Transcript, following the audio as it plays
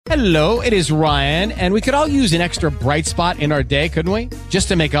Hello, it is Ryan, and we could all use an extra bright spot in our day, couldn't we? Just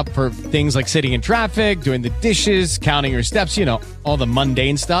to make up for things like sitting in traffic, doing the dishes, counting your steps, all the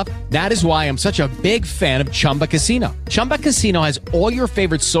mundane stuff. That is why I'm such a big fan of Chumba Casino. Chumba Casino has all your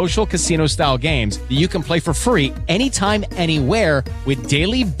favorite social casino-style games that you can play for free anytime, anywhere with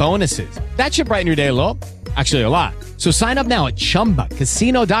daily bonuses. That should brighten your day a little. Actually, a lot. So sign up now at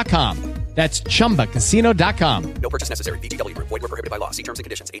ChumbaCasino.com. That's ChumbaCasino.com. No purchase necessary. VGW Group. Void where prohibited by law. See terms and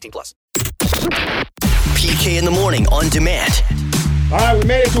conditions. 18+. PK in the morning on demand. All right, we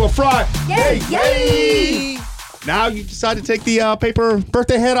made it to a Friday. Yay! Now you decide to take the paper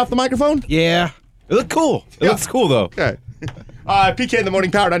birthday hat off the microphone? Yeah. It looked cool. It looks cool, though. Okay. PK in the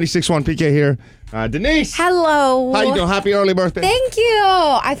morning, Power 96.1. PK here. Denise. Hello. How you doing? Happy early birthday. Thank you.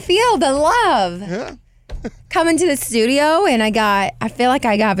 I feel the love. Yeah. Coming to the studio, and I feel like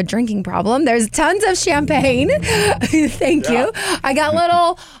I have a drinking problem. There's tons of champagne. Thank you. I got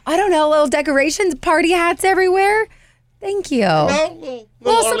little decorations, party hats everywhere. Thank you. Little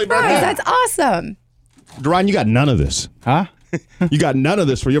early surprise. birthday. That's awesome. Duryan, you got none of this. Huh? You got none of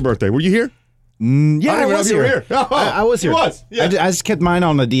this for your birthday. Were you here? Yeah, I I don't even know was if you were here. here. I was here. You was? Yeah. I just kept mine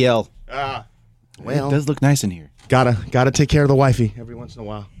on the DL. Well, It does look nice in here. gotta take care of the wifey every once in a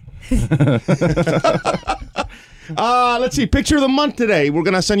while. Let's see. Picture of the month today. We're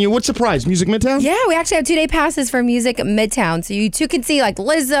going to send you what surprise? Music Midtown? Yeah, we actually have 2-day passes for Music Midtown. So you two can see like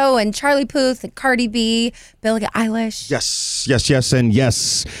Lizzo and Charlie Puth and Cardi B, Billie Eilish. Yes, and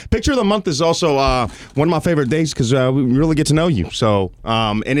yes. Picture of the month is also one of my favorite days because we really get to know you. So,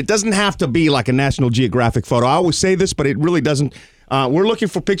 and it doesn't have to be like a National Geographic photo. I always say this, but it really doesn't. We're looking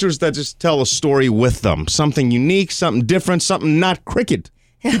for pictures that just tell a story with them. Something unique, something different, something not cricket.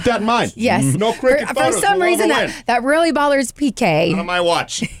 Keep that in mind. Yes. No cricket For photos. some reason, that really bothers PK. On my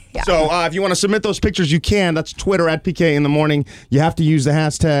watch. Yeah. So if you want to submit those pictures, you can. That's Twitter at PK in the morning. You have to use the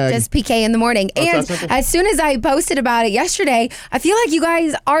hashtag. Just PK in the morning. And as soon as I posted about it yesterday, I feel like you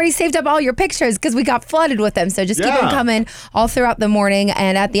guys already saved up all your pictures because we got flooded with them. So just keep them coming all throughout the morning.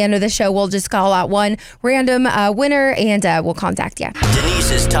 And at the end of the show, we'll just call out one random winner and we'll contact you.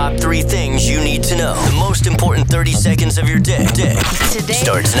 Denise's top 3 things you need to know. The most important 30 seconds of your day. Today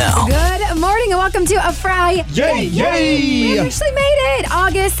starts now. Good morning and welcome to a Friday. Yay! We actually made it.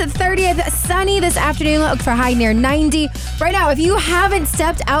 August 30th, sunny this afternoon. Look for high near 90. Right now, if you haven't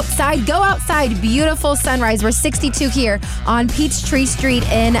stepped outside, go outside. Beautiful sunrise. We're 62 here on Peachtree Street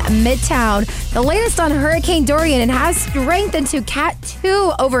in Midtown. The latest on Hurricane Duryan, and has strengthened to Cat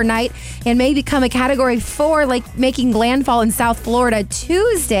 2 overnight and may become a Category 4, like making landfall in South Florida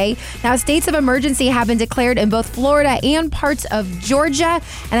Tuesday. Now, states of emergency have been declared in both Florida and parts of Georgia.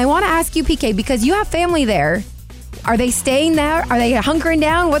 And I want to ask you, PK, because you have family there. Are they staying there? Are they hunkering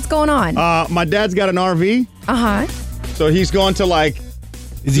down? What's going on? My dad's got an RV. Uh-huh. So he's going to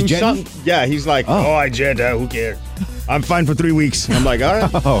Is he jetting? something. Yeah, he's like, I jet. Who cares? I'm fine for 3 weeks. I'm like, all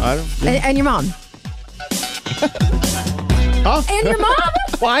right. I don't, And your mom. huh? And your mom?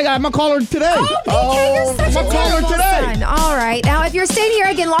 Well, I'm going to call her today. Oh, PK, you're such I'm a going to call her terrible today. son. All right. Now, if you're staying here,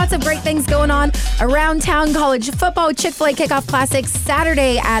 again, lots of great things going on around town. College football, Chick-fil-A Kickoff Classic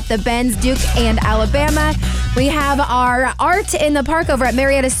Saturday at the Benz, Duke, and Alabama. We have our art in the park over at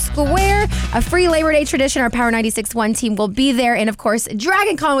Marietta Square. A free Labor Day tradition. Our Power 96.1 team will be there. And, of course,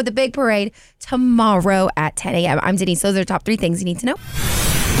 Dragon Con with the big parade tomorrow at 10 a.m. I'm Denise. Those are the top 3 things you need to know.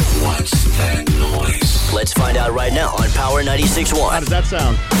 What's that noise? Let's find out right now on Power 96.1. How does that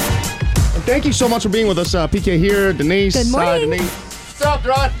sound? And thank you so much for being with us. PK here, Denise. Good morning. Denise. What's up,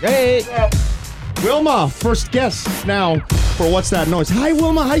 Ron? Hey. Wilma, first guest now for What's That Noise. Hi,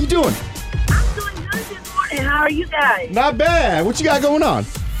 Wilma. How you doing? I'm doing good this morning. How are you guys? Not bad. What you got going on?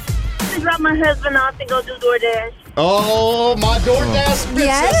 I drop my husband off and go do DoorDash. Oh, my DoorDash princess.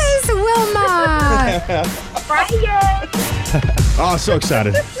 Yes, Wilma. Friday! Oh, so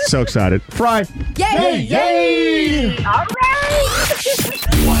excited. So excited. Fry. Yay. Yay! All right!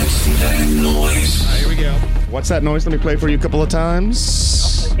 What's that noise? Here we go. What's that noise? Let me play for you a couple of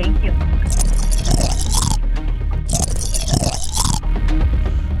times. Thank you.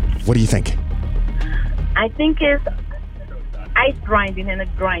 What do you think? I think it's ice grinding in a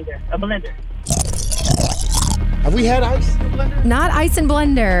grinder, a blender. Have we had ice in the blender? Not ice and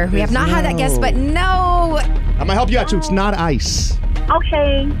blender. We have not had that guess, but no. I'm going to help you out, too. It's not ice.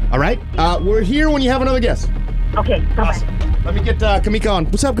 Okay. All right? We're here when you have another guess. Okay, bye-bye. Awesome. Let me get Kamika on.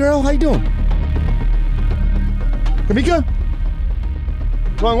 What's up, girl? How you doing? Kamika?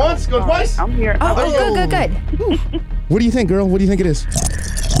 Going once? Going twice? I'm here. Oh, good. What do you think, girl? What do you think it is?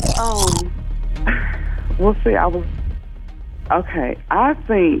 We'll see. Okay. I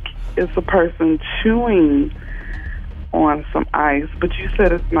think it's a person chewing on some ice, but you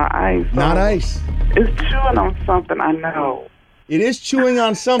said it's not ice. So Not ice. It's chewing on something, I know. It is chewing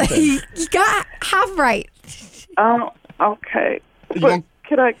on something. You got half right. Okay. You But won't-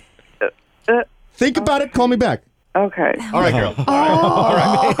 could I... Think about it. Call me back. Okay. All right, girl.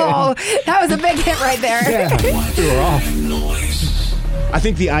 Oh, that was a big hit right there. I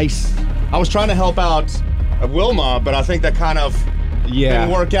think the ice. I was trying to help out Wilma, but I think that kind of didn't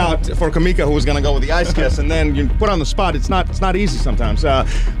work out for Kamika, who was going to go with the ice kiss. And then you put on the spot. It's not easy sometimes.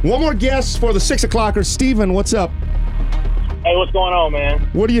 One more guess for the 6 o'clocker. Steven, what's up? Hey, what's going on, man?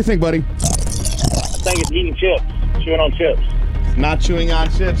 What do you think, buddy? I think it's eating chips, chewing on chips. Not chewing on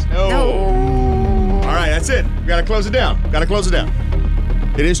chips. No. All right, that's it. We got to close it down.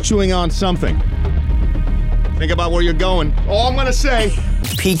 It is chewing on something. Think about where you're going. All I'm going to say.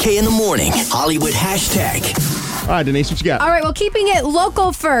 PK in the morning. Hollywood hashtag. All right, Denise, what you got? All right, well, keeping it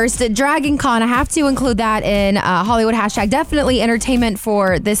local first, Dragon Con, I have to include that in Hollywood hashtag. Definitely entertainment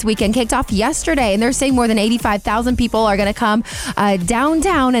for this weekend. Kicked off yesterday, and they're saying more than 85,000 people are going to come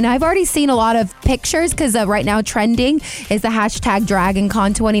downtown. And I've already seen a lot of pictures because right now trending is the hashtag Dragon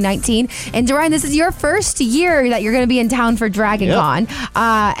Con 2019. And Duryan, this is your first year that you're going to be in town for Dragon Con.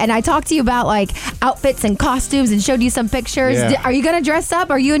 And I talked to you about like outfits and costumes and showed you some pictures. Yeah. Are you going to dress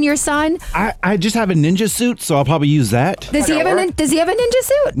up? Are you and your son? I just have a ninja suit, so I'll probably use that. Does he have a ninja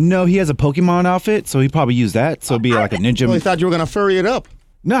suit? No, he has a Pokemon outfit, so he probably use that. So it'd be like a ninja. I really thought you were going to furry it up.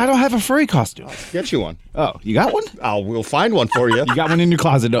 No, I don't have a furry costume. Get you one. Oh, you got one? We'll find one for you. You got one in your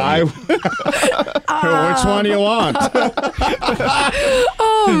closet, don't you? Which one do you want?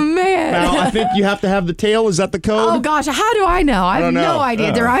 Oh, man. Now, I think you have to have the tail. Is that the code? Oh, gosh. How do I know? I have no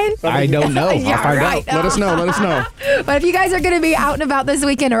idea. Duryan? I don't know. Yeah, I'll find right. out. Let us know. But if you guys are going to be out and about this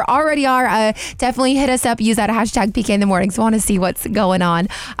weekend or already are, definitely hit us up. Use that hashtag PK in the morning. So I want to see what's going on.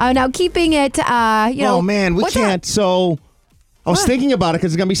 Now, keeping it, Oh, man, we what's can't. So I was thinking about it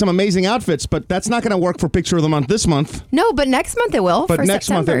because there's going to be some amazing outfits, but that's not going to work for Picture of the Month this month. No, but next month it will. But for next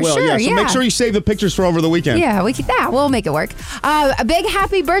September. month it will. Sure, So make sure you save the pictures for over the weekend. Yeah, we'll make it work. A big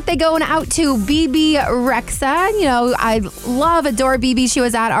happy birthday going out to BB Rexa. You know, I adore BB. She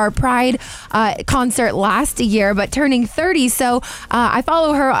was at our Pride concert last year, but turning 30. So I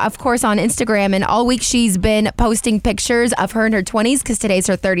follow her, of course, on Instagram, and all week she's been posting pictures of her in her 20s because today's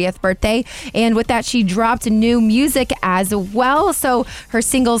her 30th birthday. And with that, she dropped new music as well. So her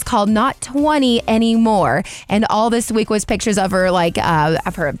single's called Not 20 Anymore. And all this week was pictures of her, like,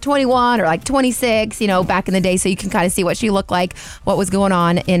 of her 21 or like 26, you know, back in the day. So you can kind of see what she looked like, what was going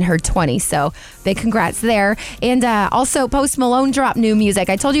on in her 20s. So big congrats there. And also Post Malone dropped new music.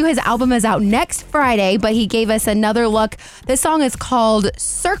 I told you his album is out next Friday, but he gave us another look. This song is called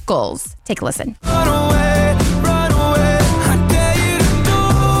Circles. Take a listen.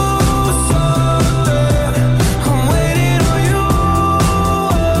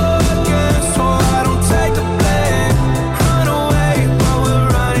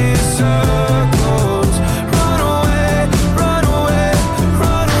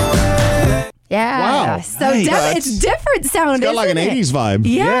 Yeah. Wow. So Nice. it's different sound. It's got like an isn't it? 80s vibe.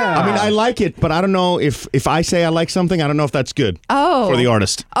 Yeah. I mean, I like it, but I don't know if I say I like something, I don't know if that's good for the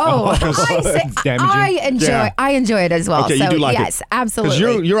artist. I enjoy it as well. Okay, so, you do like it. yes, absolutely.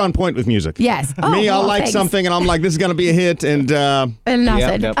 Because you're on point with music. Yes. Me, I'll like thanks. something, and I'm like, this is going to be a hit, and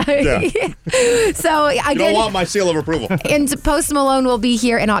nothing. So you don't again, want my seal of approval. and Post Malone will be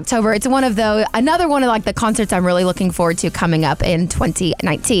here in October. It's another one of like the concerts I'm really looking forward to coming up in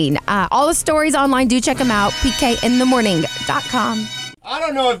 2019. All the stories online, do check them out. PKinthemorning.com. I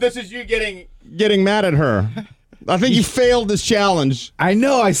don't know if this is you getting mad at her. I think you failed this challenge. I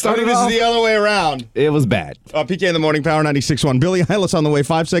know. I started this off. is the other way around. It was bad. PK in the Morning, Power 96.1. Billie Eilish on the way,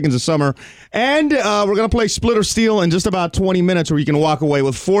 5 seconds of summer. And we're going to play Split or Steal in just about 20 minutes where you can walk away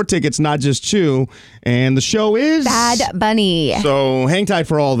with 4 tickets, not just 2. And the show is... Bad Bunny. So hang tight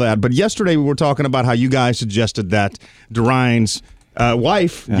for all that. But yesterday we were talking about how you guys suggested that Duryan's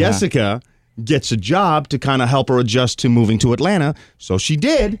wife, Jessica, gets a job to kind of help her adjust to moving to Atlanta. So she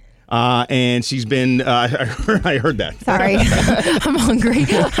did. And she's been, I heard that. Sorry, I'm hungry.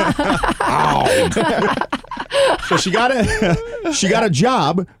 So she got a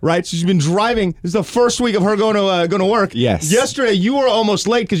job, right? So she's been driving. This is the first week of her going to work. Yes. Yesterday you were almost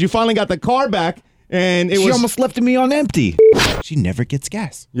late because you finally got the car back, and She almost left me on empty. She never gets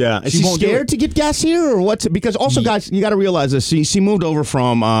gas. Yeah. Is she won't do scared it. to get gas here or what? Because also, guys, you got to realize this. She moved over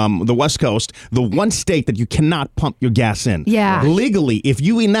from the West Coast, the one state that you cannot pump your gas in. Yeah. Legally, if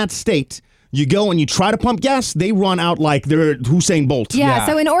you in that state, you go and you try to pump gas, they run out like they're Usain Bolt. Yeah,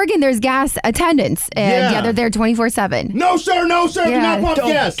 so in Oregon, there's gas attendants, and they're there 24/7. No, sir, do not pump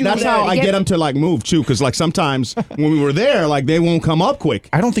gas. That's how I get them to like move too, because like sometimes when we were there, like they won't come up quick.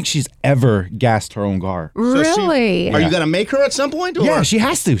 I don't think she's ever gassed her own car. Really? Are you going to make her at some point? Or? Yeah, she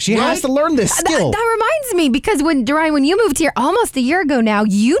has to. She has to learn this skill. That reminds me, because Duryan, when you moved here almost a year ago now,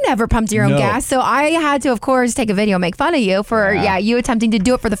 you never pumped your own gas. So I had to, of course, take a video and make fun of you for you attempting to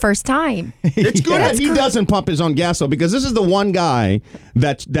do it for the first time. It's good that he doesn't pump his own gas, though, because this is the one guy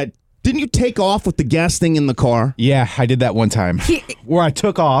that didn't you take off with the gas thing in the car? Yeah, I did that one time where I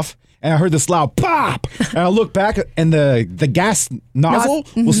took off and I heard this loud pop, and I looked back and the gas nozzle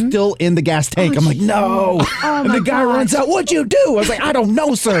was still in the gas tank. I'm like, no. And the guy runs out, what'd you do? I was like, I don't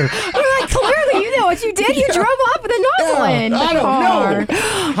know, sir. We're like, clearly you know what you did. You drove off with a nozzle in the I don't know.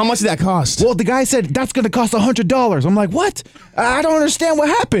 How much did that cost? Well, the guy said, that's going to cost $100. I'm like, what? I don't understand what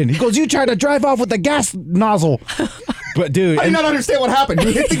happened. He goes, you tried to drive off with the gas nozzle. But dude, I do not understand what happened.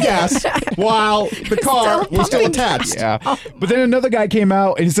 You hit the gas while the car was still attached. Yeah. But then another guy came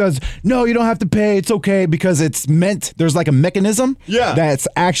out and he says, no, you don't have to pay. It's okay because it's meant, there's like a mechanism that's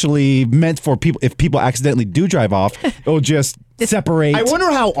actually meant for people. If people accidentally do drive off, it'll just separate. I wonder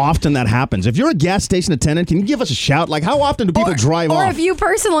how often that happens. If you're a gas station attendant, can you give us a shout? Like, how often do people drive off? Or if you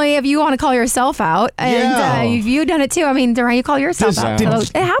personally, if you want to call yourself out, and if you've done it too, I mean, Duryan, you call yourself out.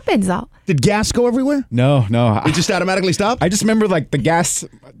 It happens, though. Did gas go everywhere? No. It just automatically stopped? I just remember like the gas,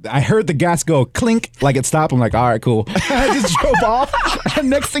 I heard the gas go clink, like it stopped. I'm like, all right, cool. I just drove off, and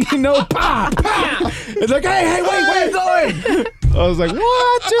next thing you know, pop. It's like, hey, wait, where are you going? I was like,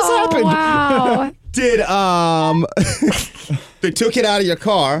 what just happened? Wow. Did, they took it out of your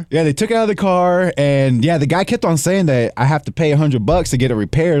car? Yeah, they took it out of the car, and the guy kept on saying that I have to pay $100 to get it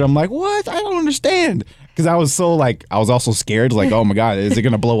repaired. I'm like, what? I don't understand. Because I was so like, I was also scared, like, oh my God, is it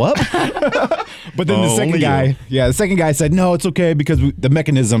going to blow up? But then the second guy said, no, it's okay because the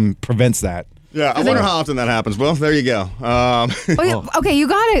mechanism prevents that. Yeah, I wonder how often that happens. Well, there you go. Okay, you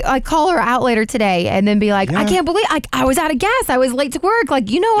got to call her out later today and then be like, I can't believe I was out of gas. I was late to work. Like,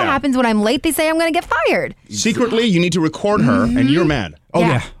 you know what happens when I'm late? They say I'm going to get fired. Secretly, you need to record her and you're mad. Oh,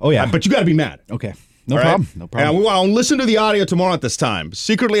 yeah. But you got to be mad. Okay. No problem. And we want to listen to the audio tomorrow at this time.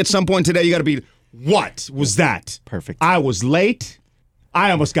 Secretly, at some point today, you got to be, what was that? Perfect. I was late.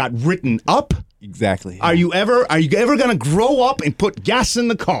 I almost got written up. Exactly. Are you ever going to grow up and put gas in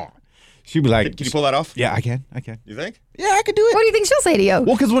the car? She'd be like, can you pull that off? Yeah, I can. You think? Yeah, I could do it. What do you think she'll say to you?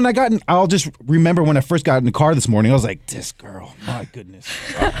 Well, because when I got in, I'll just remember when I first got in the car this morning, I was like, this girl, my goodness.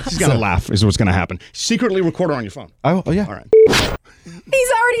 She's going to laugh is what's going to happen. Secretly record her on your phone. Oh, yeah. All right.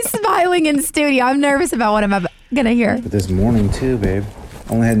 He's already smiling in studio. I'm nervous about what I'm going to hear. But this morning, too, babe.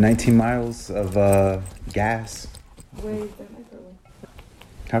 Only had 19 miles of gas.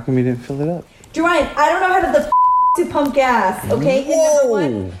 How come you didn't fill it up? Duryan, I don't know how to pump gas, okay?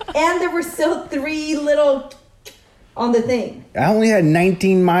 And there were still 3 little on the thing. I only had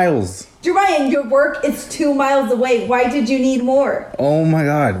 19 miles. Duryan, your work is 2 miles away. Why did you need more? Oh my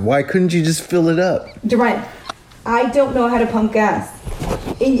God, why couldn't you just fill it up? Duryan, I don't know how to pump gas.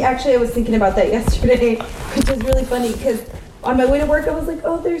 And actually, I was thinking about that yesterday, which was really funny because on my way to work, I was like,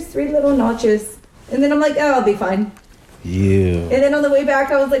 oh, there's 3 little notches. And then I'm like, oh, I'll be fine. Yeah. And then on the way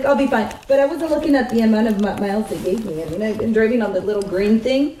back, I was like, I'll be fine. But I wasn't looking at the amount of miles they gave me. I mean, I've been driving on the little green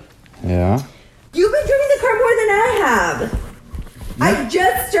thing. Yeah. You've been driving the car more than I have. I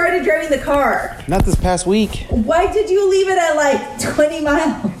just started driving the car. Not this past week. Why did you leave it at like 20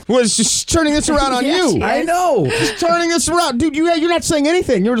 miles? Well, it's just turning this around on you. I know. Just turning this around. Dude, you're not saying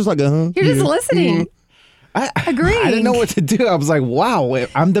anything. You're just like, You're just listening. Agreeing. I didn't know what to do. I was like, wow,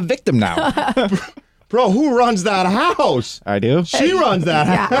 I'm the victim now. Bro, who runs that house? I do. She runs that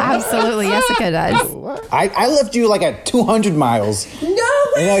house. Yeah, absolutely. Jessica does. I left you like at 200 miles. No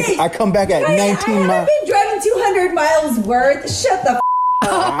way! And I come back at 19 miles. I haven't been driving 200 miles worth. Shut the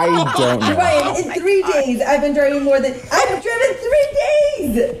I don't know. Ryan, in 3 days, I've been driving more than... I've driven 3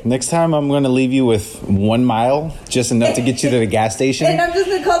 days! Next time, I'm going to leave you with 1 mile, just enough to get you to the gas station. And I'm just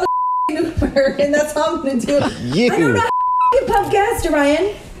going to call the Uber, and that's how I'm going to do it. You. I don't know how to pump gas,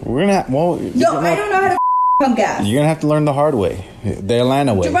 Duryan. We're going to... Well, I don't know how to pump gas. You're going to have to learn the hard way. The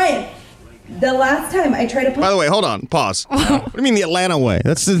Atlanta way. Duryan, the last time I tried to pump... By the way, hold on. Pause. What do you mean the Atlanta way?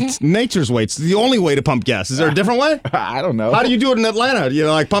 That's nature's way. It's the only way to pump gas. Is there a different way? I don't know. How do you do it in Atlanta? Do you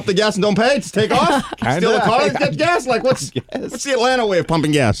like pump the gas and don't pay? Just take off? Steal a car and get gas? Like what's the Atlanta way of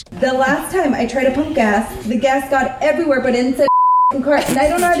pumping gas? The last time I tried to pump gas, the gas got everywhere but inside the car. And I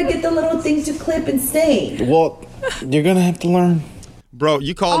don't know how to get the little things to clip and stay. Well, you're going to have to learn. Bro,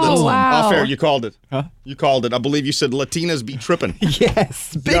 you called it. wow. Off air, you called it. Huh? You called it. I believe you said Latinas be tripping.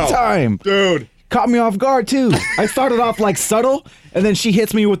 Yes, big Yo, time. Dude. Caught me off guard, too. I started off like subtle, and then she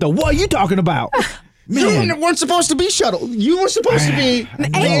hits me with the, what are you talking about? Man. You weren't supposed to be shuttle. You were supposed to be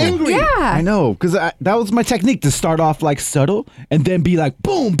angry. Yeah. I know, because that was my technique, to start off like subtle and then be like,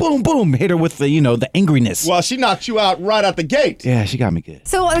 boom, boom, boom, hit her with the, the angriness. Well, she knocked you out right out the gate. Yeah, she got me good.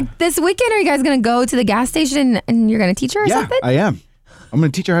 So this weekend, are you guys going to go to the gas station and you're going to teach her or something? I am. I'm going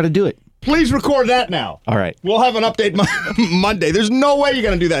to teach her how to do it. Please record that now. All right. We'll have an update Monday. There's no way you're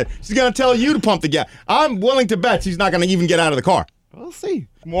going to do that. She's going to tell you to pump the gas. I'm willing to bet she's not going to even get out of the car. We'll see.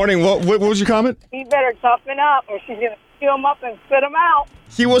 Morning. What was your comment? He better toughen up or she's going to chew him up and spit him out.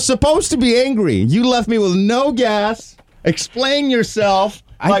 He was supposed to be angry. You left me with no gas. Explain yourself.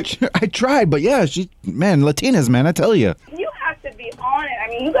 I tried, but yeah, Latinas, man, I tell you. You have to be on it. I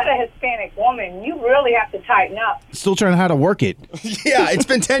mean, you got a Hispanic woman. You really have to tighten up. Still trying how to work it. Yeah, it's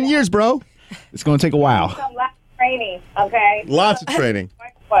been 10 years, bro. It's going to take a while. Some lots of training, okay? Lots of training.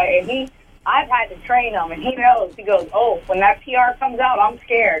 And I've had to train him, and he knows. He goes, oh, when that PR comes out, I'm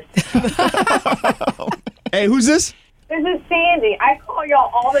scared. Hey, who's this? This is Sandy. I call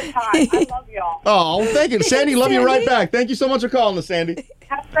y'all all the time. I love y'all. Oh, thank you. Sandy, love you right back. Thank you so much for calling us, Sandy.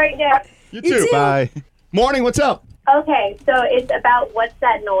 Have a great day. You too. Bye. Morning, what's up? Okay, so it's about what's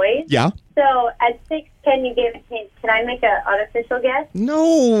that noise? Yeah. So at 6, can I make an unofficial guess?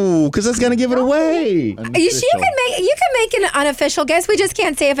 No, because that's going to give it away. You can make an unofficial guess. We just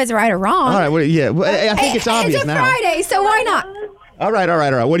can't say if it's right or wrong. All right, I think it's obvious it's a now. Friday, so why not? All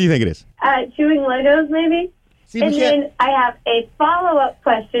right. What do you think it is? Chewing Legos, maybe? See, and then I have a follow-up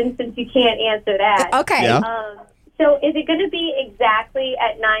question since you can't answer that. Okay. Yeah. So is it going to be exactly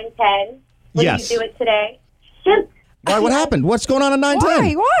at 9:10 when Yes. you do it today? Shoot. Why? What happened? What's going on at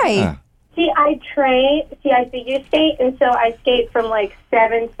 9:10? Why? See, I figure skate, and so I skate from like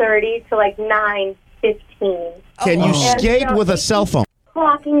 7:30 to like 9:15. Can you skate with a cell phone?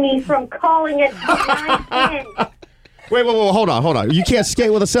 Blocking me from calling at 9:10. Wait, hold on. You can't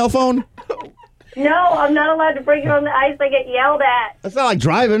skate with a cell phone? No, I'm not allowed to bring it on the ice. I get yelled at. That's not like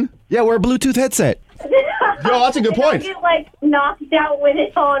driving. Yeah, wear a Bluetooth headset. Yo, that's a good point. I get like knocked out with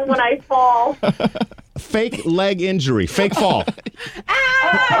it on when I fall. Fake leg injury. Fake fall.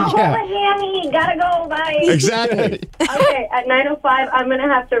 Hold a hammy. Gotta go. Bye. Exactly. Okay, at 9:05, I'm going to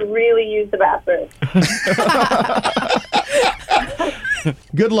have to really use the bathroom.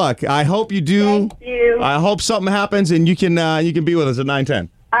 Good luck. I hope you do. Thank you. I hope something happens and you can be with us at 9:10.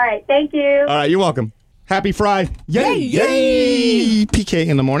 All right, thank you. All right, you're welcome. Happy Friday. Yay! PK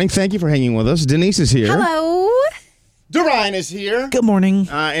in the morning. Thank you for hanging with us. Denise is here. Hello. Duryan is here. Good morning.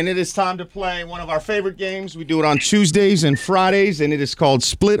 And it is time to play one of our favorite games. We do it on Tuesdays and Fridays, and it is called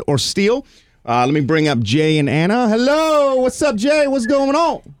Split or Steal. Let me bring up Jay and Anna. Hello. What's up, Jay? What's going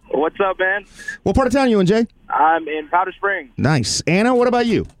on? What's up, man? What part of town are you in, Jay? I'm in Powder Springs. Nice. Anna, what about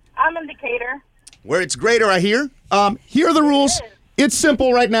you? I'm in Decatur. Where it's greater, I hear. Here are the rules. It's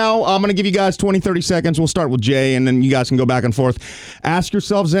simple right now. I'm going to give you guys 20, 30 seconds. We'll start with Jay, and then you guys can go back and forth. Ask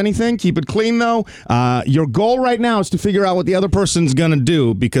yourselves anything. Keep it clean, though. Your goal right now is to figure out what the other person's going to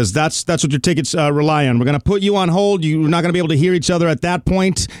do, because that's what your tickets rely on. We're going to put you on hold. You're not going to be able to hear each other at that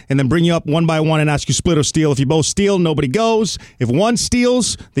point, and then bring you up one by one and ask you split or steal. If you both steal, nobody goes. If one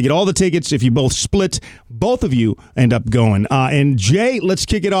steals, they get all the tickets. If you both split, both of you end up going. And Jay, let's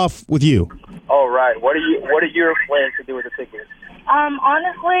kick it off with you. All right. What are your plans to do with the tickets?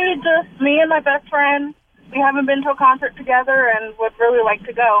 Honestly, just me and my best friend. We haven't been to a concert together and would really like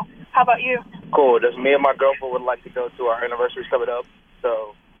to go. How about you? Cool. Just me and my girlfriend would like to go to our anniversary coming up.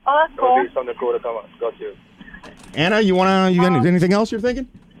 So that's cool. It'll be something cool to go to. Anna, you got anything else you're thinking?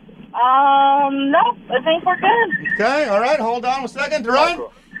 No, I think we're good. Okay, all right. Hold on a second. Duryan?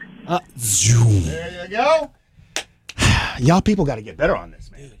 Zoom. There you go. Y'all people got to get better on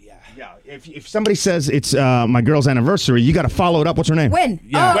this, man. Dude, yeah. If somebody says it's my girl's anniversary, you got to follow it up. What's her name? When?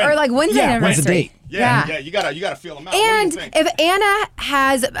 Yeah. Or like when's the anniversary? When's the date? Yeah. You gotta feel them out. And if Anna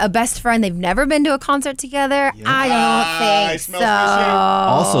has a best friend, they've never been to a concert together, I don't think so.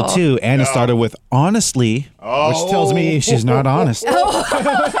 Also, too, Anna started with honestly, which tells me she's not honest.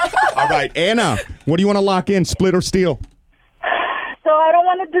 All right, Anna, what do you want to lock in, split or steal? So I don't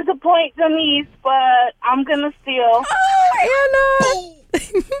want to disappoint Denise, but I'm going to steal. Oh,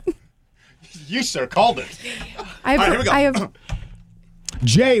 Anna! You, sir, called it. All right, here we go.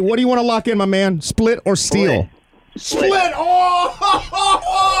 Jay, what do you want to lock in, my man? Split or steal? Split! Oh!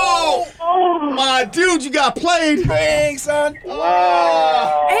 My dude, you got played. Thanks, son. Anna!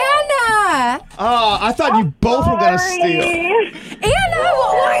 I thought you both were going to steal. Anna,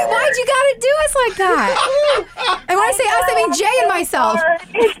 why Why'd you gotta do us like that? And when I say us, I mean Jay and myself.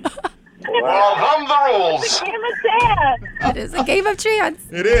 Well, hum the rules. It's a game of chance. It is a game of chance.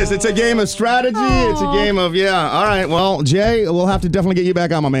 It is. It's a game of strategy. It's a game of, All right. Well, Jay, we'll have to definitely get you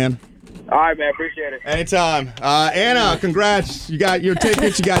back on, my man. All right, man. Appreciate it. Anytime. Anna, congrats. You got your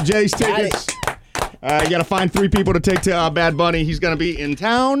tickets. You got Jay's tickets. You got to find 3 people to take to Bad Bunny. He's going to be in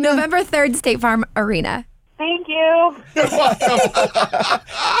town. November 3rd, State Farm Arena. Thank you.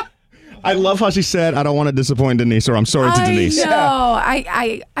 I love how she said, I don't want to disappoint Denise, or I'm sorry to Denise. No,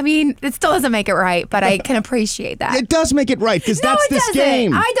 I mean, it still doesn't make it right, but I can appreciate that. It does make it right, because that's this doesn't.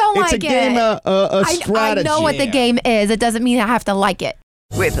 game. I don't it's like it. It's a game of strategy. I know what the game is. It doesn't mean I have to like it.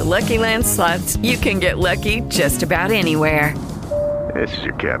 With the Lucky Land Slots, you can get lucky just about anywhere. This is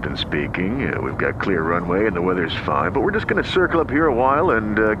your captain speaking. We've got clear runway and the weather's fine, but we're just going to circle up here a while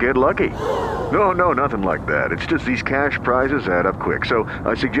and get lucky. No, nothing like that. It's just these cash prizes add up quick. So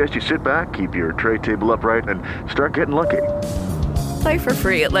I suggest you sit back, keep your tray table upright, and start getting lucky. Play for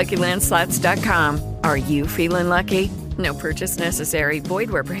free at LuckyLandSlots.com. Are you feeling lucky? No purchase necessary. Void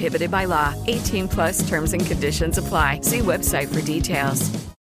where prohibited by law. 18+ terms and conditions apply. See website for details.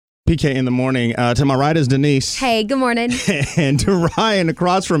 PK in the morning. To my right is Denise. Hey, good morning. And to Ryan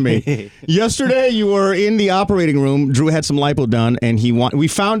across from me. Yesterday, you were in the operating room. Drew had some lipo done, and we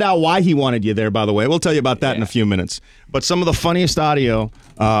found out why he wanted you there, by the way. We'll tell you about that in a few minutes. But some of the funniest audio,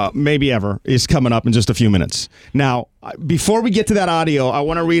 maybe ever, is coming up in just a few minutes. Now, before we get to that audio, I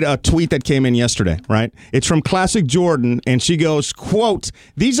want to read a tweet that came in yesterday, right? It's from Classic Jordan, and she goes, quote,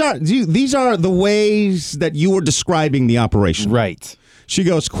 these are the ways that you were describing the operation. Right. She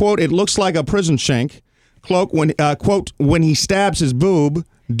goes, quote, it looks like a prison shank. Quote, when he stabs his boob,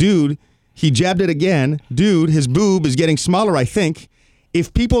 dude, he jabbed it again. Dude, his boob is getting smaller, I think.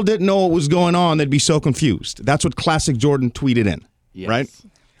 If people didn't know what was going on, they'd be so confused. That's what Classic Jordan tweeted in, right?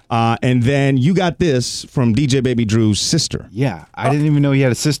 And then you got this from DJ Babey Drew's sister. Yeah, I didn't even know he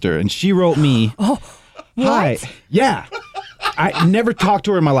had a sister. And she wrote me, hi. Yeah, I never talked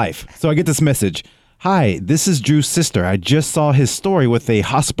to her in my life. So I get this message. Hi, this is Drew's sister. I just saw his story with a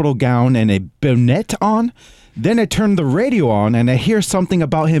hospital gown and a bonnet on. Then I turned the radio on and I hear something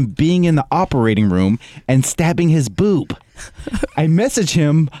about him being in the operating room and stabbing his boob. I message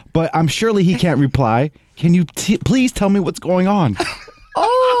him, but I'm surely he can't reply. Can you please tell me what's going on?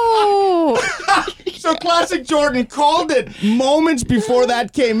 Oh! So Classic Jordan called it moments before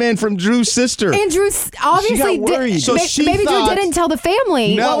that came in from Drew's sister. And Drew obviously did. So maybe Drew didn't tell the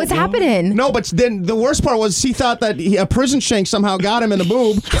family what was happening. No, but then the worst part was she thought that a prison shank somehow got him in the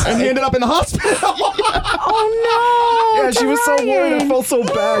boob, and he ended up in the hospital. Oh no! Yeah, she was so worried. I felt so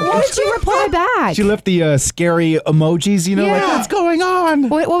bad. What did she reply back? She left the scary emojis, like, what's going on?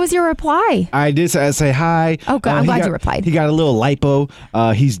 What was your reply? I did say hi. Oh, God, I'm glad you replied. He got a little lipo.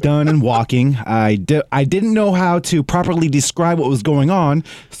 He's done and walking. I didn't know how to properly describe what was going on,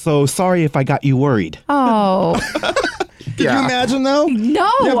 so sorry if I got you worried. Oh. Could you imagine, though? No.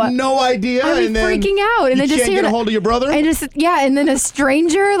 You have no idea. I'd be and then freaking out. And you then just can't get a hold of your brother? And then a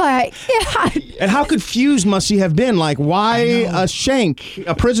stranger, And how confused must he have been? Like, why a shank,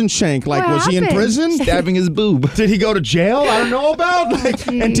 a prison shank? Like, was he in prison? Stabbing his boob. Did he go to jail? I don't know about.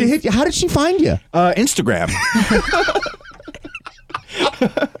 And to hit you, how did she find you? Instagram.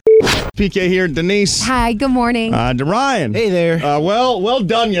 PK here, Denise. Hi, good morning. Duryan. Hey there. Well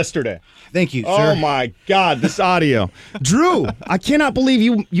done yesterday. Thank you, sir. Oh my God, this audio. Drew, I cannot believe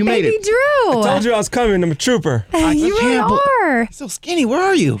you made it. Drew. I told you I was coming. I'm a trooper. You really are. So skinny. Where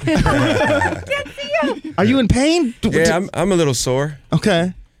are you? Can't see you. Are you in pain? Yeah, I'm a little sore.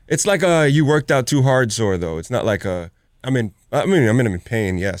 Okay. It's like you worked out too hard sore though. It's not like I'm in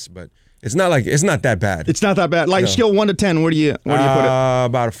pain, yes, but it's not that bad. It's not that bad. Like scale 1 to 10, where do you put it?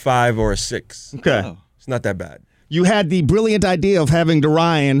 About a 5 or a 6. Okay. Oh. It's not that bad. You had the brilliant idea of having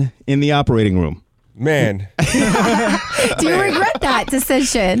Duryan in the operating room. Man. Do you regret that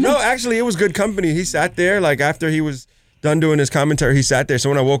decision? No, actually, it was good company. He sat there, like after he was done doing his commentary, he sat there. So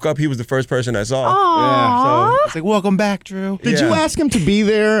when I woke up, he was the first person I saw. Aww. So it's like, welcome back, Drew. Did you ask him to be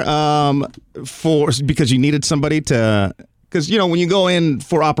there because you needed somebody to... Because, when you go in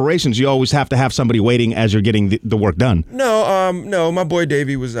for operations, you always have to have somebody waiting as you're getting the work done. No, my boy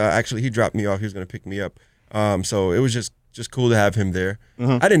Davey was actually, he dropped me off. He was going to pick me up. So it was just cool to have him there.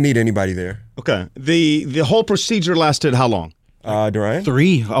 I didn't need anybody there. Okay. The whole procedure lasted how long? Duryan?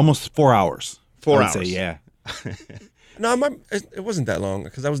 3, almost 4 hours. 4 hours. Say, yeah. No, it wasn't that long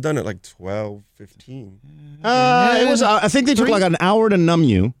because I was done at like 12, 15. It was. I think they took like an hour to numb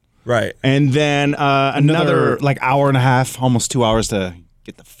you. Right. And then another like hour and a half, almost 2 hours to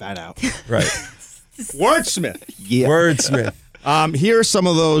get the fat out. Right. Wordsmith. Yeah. Wordsmith. Here's some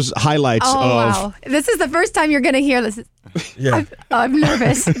of those highlights of. Wow. This is the first time you're going to hear this. Yeah. I'm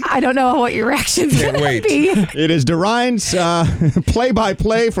nervous. I don't know what your reaction's going to be. It is Duryan's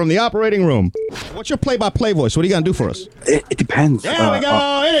play-by-play from the operating room. What's your play-by-play voice? What are you going to do for us? It depends. There we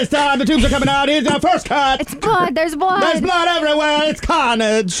go. It is time. The tubes are coming out. Here's our first cut. It's blood. There's blood. There's blood everywhere. It's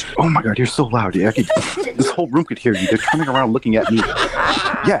carnage. Oh my God, you're so loud. Yeah, this whole room could hear you. They're turning around looking at me.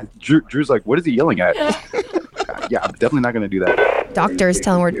 Yeah, Drew's like, what is he yelling at? Yeah, I'm definitely not going to do that. Doctors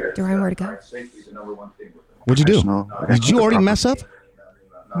telling Duryan where to go. What'd you do? Did you already mess up?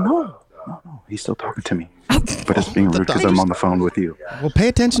 No. He's still talking to me. But it's being rude because I'm on the phone with you. Well, pay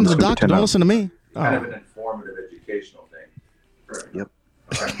attention to the doctor. Don't listen to me. Kind of an informative educational thing. Yep.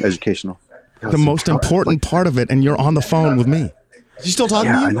 Educational. The most important part of it, and you're on the phone with me. Is he still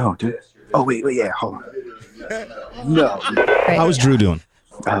talking to you? Yeah, I know, dude. Oh, wait, yeah, hold on. No. How's Drew doing?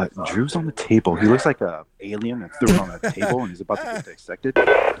 Drew's on the table. He looks like an alien that's thrown on a table and he's about to get dissected.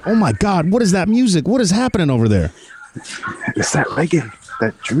 Oh my God, what is that music? What is happening over there? It's that reggae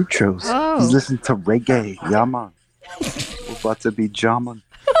that Drew chose. Oh. He's listening to reggae. Yeah, man. We're about to be jamming.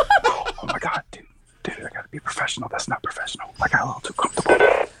 Oh my God, dude, I gotta be professional. That's not professional. I got a little too comfortable.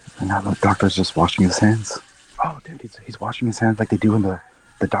 And now the doctor's just washing his hands. Oh, dude, he's washing his hands like they do in the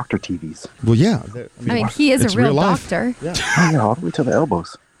doctor TVs. Well, yeah. I mean, he is a real doctor. Yeah. Oh, yeah, all the way to the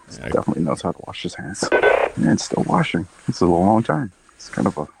elbows. He definitely knows how to wash his hands. And it's still washing. It's a long time. It's kind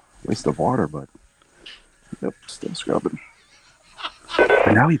of a waste of water, but yep, still scrubbing.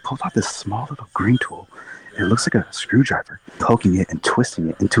 And now he pulled out this small little green tool. It looks like a screwdriver, poking it and twisting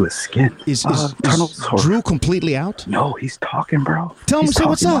it into his skin. Is Drew completely out? No, he's talking, bro. Tell him, say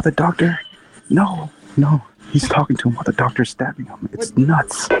what's up. The doctor. No. He's talking to him while the doctor's stabbing him. It's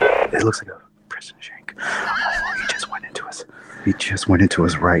nuts. It looks like a prison shank. Oh, he just went into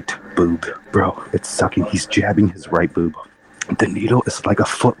his right boob. Bro, it's sucking. He's jabbing his right boob. The needle is like a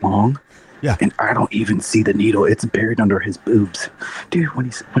foot long. Yeah. And I don't even see the needle. It's buried under his boobs. Dude, when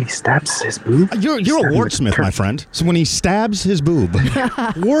he stabs his boob. You're a wordsmith, my friend. So when he stabs his boob,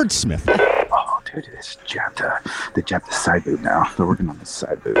 wordsmith. Oh, dude, they jabbed the side boob now. They're working on the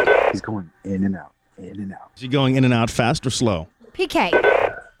side boob. He's going in and out. Is he going in and out fast or slow? PK.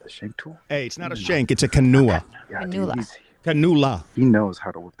 The shank tool? Hey, it's not a shank. It's a canoa. Yeah, Canola. Dude, Canola. he knows how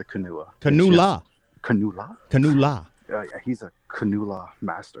to work the canoa. Canola. Canola? Yeah, he's a canola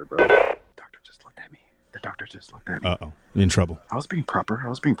master, bro. The doctor just looked at me. Uh-oh. You're in trouble. I was being proper.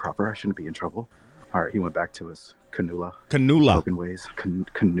 I shouldn't be in trouble. All right, he went back to his canola. Broken ways.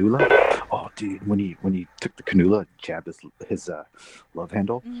 Canola? Oh, dude, when he took the canola, jabbed his love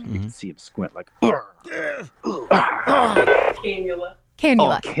handle, you can see him squint like, Cannula. Oh,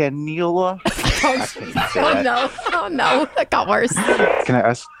 cannula? Oh, no. That got worse. Can I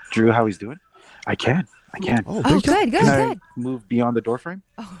ask Drew how he's doing? I can. Oh, good. Can I move beyond the door frame?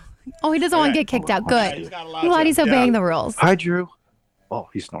 Oh, he doesn't want to get kicked out. Good. I'm glad he's obeying the rules. Hi, Drew. Oh,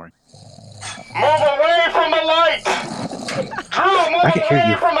 he's snoring. Move away from the light! Drew, move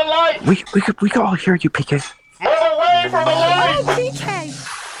away from the light! We can all hear you, PK. Move away from the light! Oh, PK.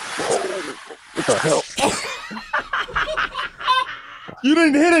 What the hell? You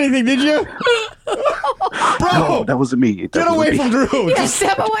didn't hit anything, did you? Bro! No, that wasn't me. Get away from Drew. Yeah,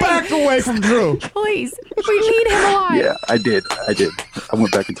 step away. Back away from Drew. Please. We need him alive. Yeah, I did. I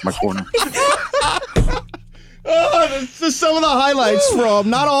went back into my corner. Oh, this is some of the highlights from,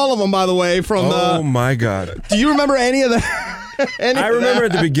 not all of them, by the way, from Oh, my God. Do you remember any of that? I remember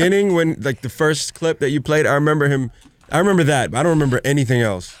at the beginning when, like, the first clip that you played, I remember that, but I don't remember anything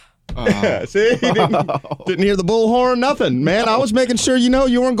else. See? He didn't hear the bullhorn, nothing, man. I was making sure you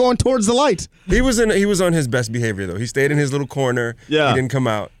weren't going towards the light. He was on his best behavior, though. He stayed in his little corner. Yeah. He didn't come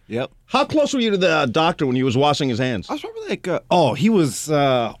out. Yep. How close were you to the doctor when he was washing his hands? I was probably like, he was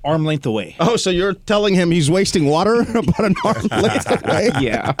arm length away. Oh, so you're telling him he's wasting water about an arm length away?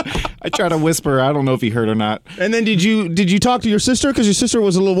 Yeah. I tried to whisper. I don't know if he heard or not. And then did you talk to your sister? Because your sister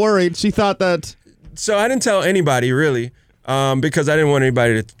was a little worried. She thought that... So I didn't tell anybody, really, because I didn't want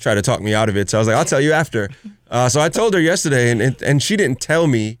anybody to try to talk me out of it. So I was like, I'll tell you after. So I told her yesterday, and she didn't tell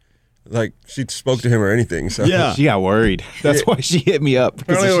me. Like, she spoke to him or anything. So yeah. She got worried. That's why she hit me up.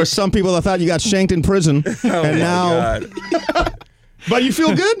 Apparently there were some people that thought you got shanked in prison. Oh, and my now... God. But you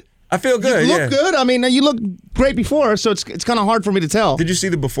feel good? I feel good, You look good. I mean, you looked great before, so it's kind of hard for me to tell. Did you see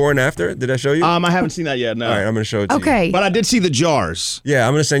the before and after? Did I show you? I haven't seen that yet, no. All right, I'm going to show it to you. Okay. But I did see the jars. Yeah,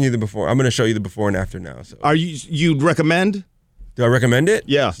 I'm going to send you the before. I'm going to show you the before and after now. So. You'd recommend? Do I recommend it?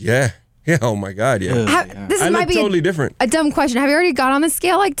 Yeah. Yeah. Yeah, oh my God, yeah. This I might look be totally different. A dumb question. Have you already got on the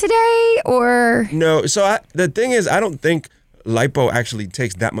scale like today, or? No, so the thing is, I don't think lipo actually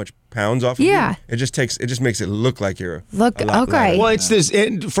takes that much pounds off of Yeah. you, it just makes it look like you're Look, a lot okay. lighter. Well, it's this.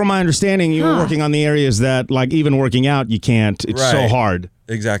 From my understanding, you were working on the areas that, like, even working out, you can't. It's so Right. hard.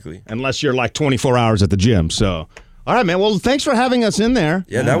 Exactly. Unless you're like 24 hours at the gym. So, all right, man. Well, thanks for having us in there.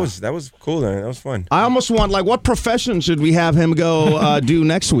 Yeah, that was cool, man. That was fun. I almost want, like, what profession should we have him go do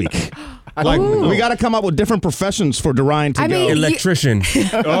next week? Like, we got to come up with different professions for Duryan to I go. mean, Electrician.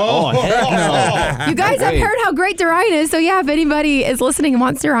 Heck no. You guys have heard how great Duryan is, so yeah, if anybody is listening and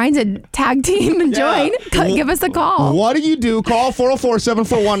wants Duryan to tag team and join, give us a call. What do you do? Call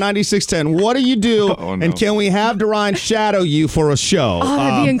 404-741-9610. What do you do? And can we have Duryan shadow you for a show? Oh,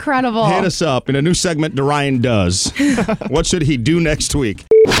 that'd be incredible. Hit us up in a new segment Duryan does. What should he do next week?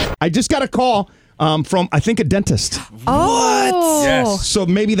 I just got a call from, I think, a dentist. Oh. Yes. So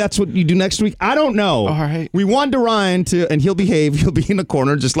maybe that's what you do next week. I don't know. All right. We want Duryan to, and he'll behave. He'll be in the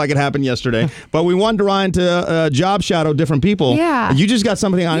corner just like it happened yesterday. But we want Duryan to job shadow different people. Yeah. You just got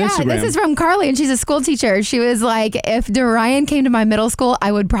something on Instagram. This is from Carly, and she's a school teacher. She was like, if Duryan came to my middle school,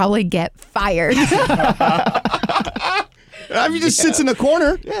 I would probably get fired. He just sits in the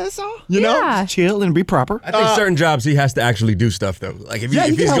corner. Yeah, that's all. You know? Yeah. Chill and be proper. I think certain jobs he has to actually do stuff though. Like if Yeah,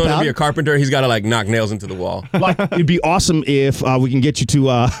 you he's can going help to be out. a carpenter, he's got to like knock nails into the wall. Like, it'd be awesome if we can get you to,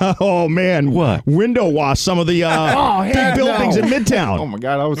 What? window wash some of the big buildings in Midtown. Oh my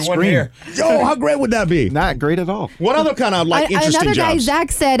God, I would The one scream. here. Yo, how great would that be? Not great at all. What other kind of interesting Another guy, jobs?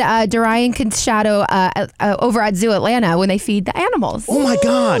 Zach, said Duryan can shadow over at Zoo Atlanta when they feed the animals. Oh my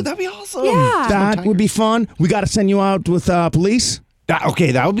God, That'd be awesome. Yeah. that would be fun. We got to send you out with police. Okay,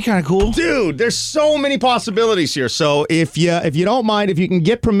 that would be kind of cool. Dude, there's so many possibilities here. So if you don't mind, if you can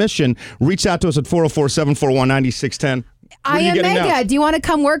get permission, reach out to us at 404-741-9610. I am Mega. Do you want to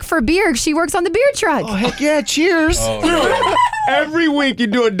come work for beer? She works on the beer truck. Oh, heck yeah. Cheers. Every week you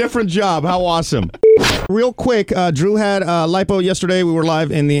do a different job. How awesome. Real quick, Drew had Lipo yesterday. We were live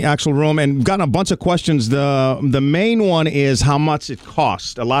in the actual room and gotten a bunch of questions. The main one is how much it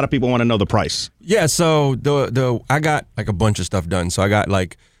cost. A lot of people want to know the price. Yeah, so I got like a bunch of stuff done. So I got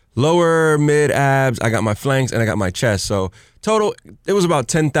like lower, mid abs, I got my flanks, and I got my chest. So total, it was about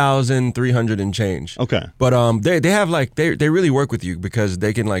 $10,300 and change. Okay. But they have like they really work with you because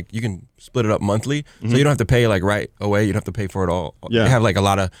they can like you can split it up monthly, so you don't have to pay like right away. You don't have to pay for it all. Yeah. They have like a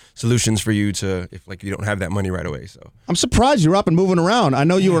lot of solutions for you to if like you don't have that money right away. So I'm surprised you're up and moving around. I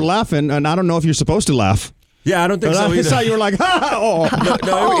know you were laughing, and I don't know if you're supposed to laugh. yeah, I don't think so I either. saw you were like, ha! Oh. Like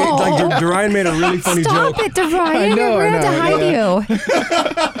Duryan made a really funny Stop joke. it, Duryan. We're going to hide you.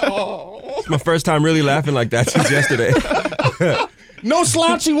 It's my first time really laughing like that since yesterday. No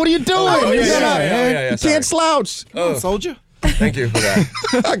slouching. What are you doing? Oh, You yeah, you can't slouch. Oh, soldier. Thank you for that.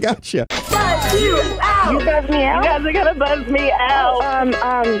 I got you. Buzz you out. You buzz me out? You guys are gonna buzz me out.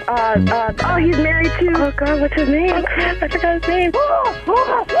 Oh, he's married to. Oh God, what's his name? Oh crap, I forgot his name.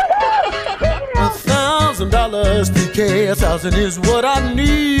 $1,000 PK, 1,000 is what I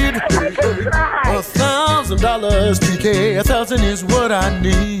need. $1,000 PK, 1,000 is what I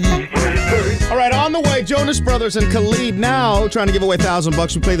need. All right, on the way, Jonas Brothers and Khalid now trying to give away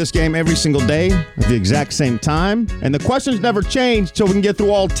 $1,000. We play this game every single day at the exact same time. And the questions never change till we can get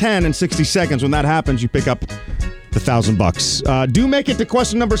through all 10 in 60 seconds. When that happens, you pick up the $1,000. Do make it to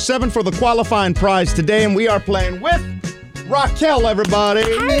question number 7 for the qualifying prize today. And we are playing with Raquel, everybody.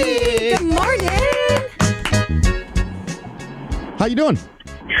 Hi, good morning. How you doing?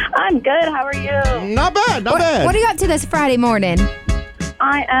 I'm good. How are you? Not bad, not bad. What are you up to this Friday morning?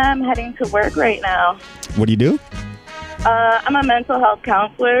 I am heading to work right now. What do you do? I'm a mental health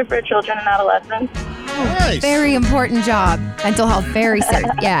counselor for children and adolescents. Nice. Very important job. Mental health, very serious.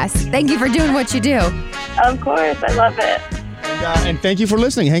 Yes. Thank you for doing what you do. Of course, I love it. And thank you for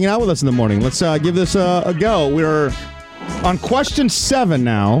listening, hanging out with us in the morning. Let's give this a go. We're on question 7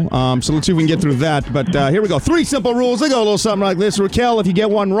 now, so let's see if we can get through that. But here we go. 3 simple rules. They go a little something like this. Raquel, if you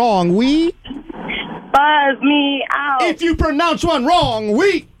get one wrong, we... Buzz me out. If you pronounce one wrong,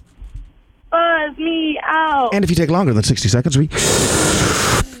 we... Buzz me out. And if you take longer than 60 seconds, we...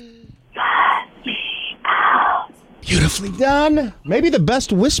 Buzz me out. Beautifully done. Maybe the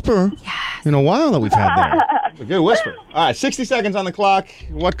best whisper in a while that we've had there. A good whisper. All right, 60 seconds on the clock.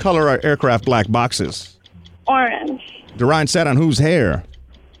 What color are aircraft black boxes? Orange. Duryan sat on whose hair?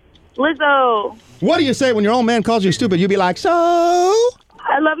 Lizzo. What do you say when your old man calls you stupid? You be like, so?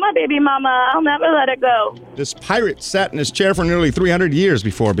 I love my baby mama. I'll never let it go. This pirate sat in his chair for nearly 300 years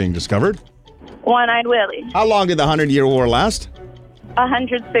before being discovered. One-eyed Willie. How long did the 100-year war last?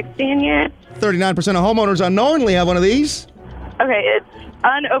 116 years. 39% of homeowners unknowingly have one of these. Okay, it's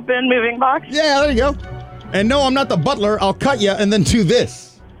unopened moving box. Yeah, there you go. And no, I'm not the butler. I'll cut you and then do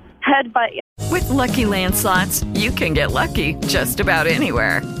this. Headbutt. With Lucky Land Slots, you can get lucky just about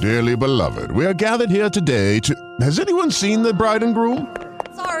anywhere. Dearly beloved, we are gathered here today to... Has anyone seen the bride and groom?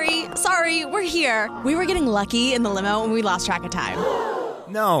 Sorry, we're here. We were getting lucky in the limo and we lost track of time.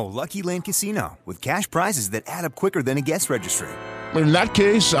 No, Lucky Land Casino, with cash prizes that add up quicker than a guest registry. In that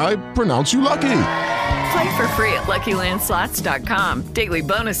case, I pronounce you lucky. Play for free at LuckyLandSlots.com. Daily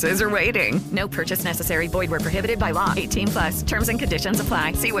bonuses are waiting. No purchase necessary. Void where prohibited by law. 18+. Terms and conditions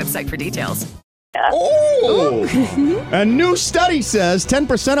apply. See website for details. Oh! A new study says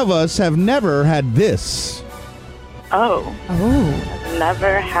 10% of us have never had this. Oh. I've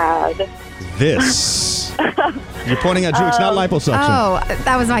never had this. You're pointing at Drew. It's not liposuction. Oh,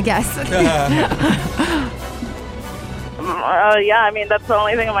 that was my guess. Yeah, I mean, that's the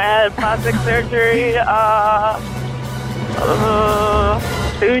only thing in my head. Plastic surgery,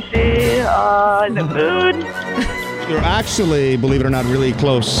 sushi, is it food? You're actually, believe it or not, really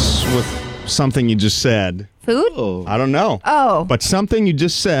close with something you just said. Food? I don't know. Oh. But something you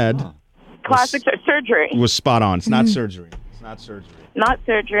just said Plastic surgery. was spot on. It's not surgery. It's not surgery. Not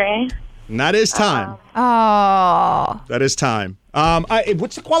surgery. And that is time. Oh. That is time.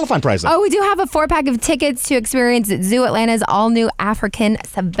 What's the qualifying prize? Oh, we do have a 4-pack of tickets to experience Zoo Atlanta's all-new African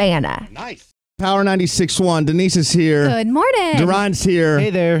Savannah. Nice. Power 96.1. Denise is here. Good morning. Duryan's here. Hey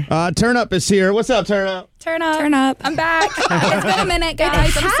there. Turn Up is here. What's up, Turn Up? Turn up. I'm back. It's been a minute,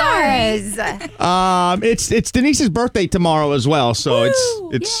 guys. I'm sorry. It's Denise's birthday tomorrow as well, so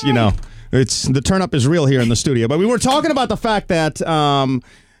it's you know, it's the Turn Up is real here in the studio. But we were talking about the fact that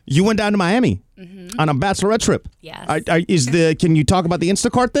you went down to Miami on a bachelorette trip. Yes. Can you talk about the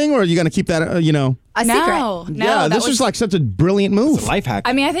Instacart thing, or are you going to keep that, a secret? No. Yeah, this was like such a brilliant move. It's a life hack.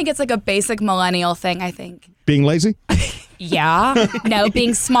 I mean, I think it's like a basic millennial thing, I think. Being lazy? Yeah. No,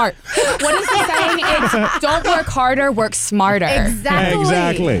 being smart. What is the saying? It's don't work harder, work smarter.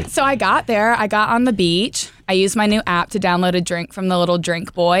 Exactly. So I got there. I got on the beach. I used my new app to download a drink from the little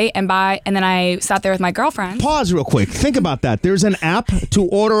drink boy, and then I sat there with my girlfriend. Pause real quick. Think about that. There's an app to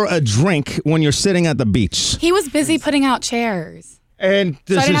order a drink when you're sitting at the beach. He was busy putting out chairs. And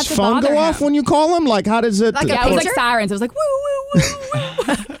does his phone go off when you call him? Like, how does it? Yeah, it was like sirens. It was like, woo, woo, woo,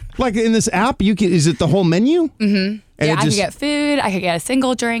 woo. Like in this app, is it the whole menu? Mm-hmm. Yeah, I could get food. I could get a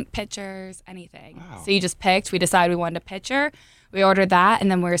single drink, pitchers, anything. Wow. So you just picked. We decided we wanted a pitcher. We ordered that,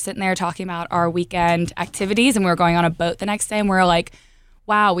 and then we were sitting there talking about our weekend activities, and we were going on a boat the next day, and we were like,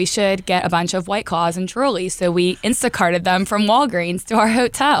 wow, we should get a bunch of White Claws and Trulies. So we Instacarted them from Walgreens to our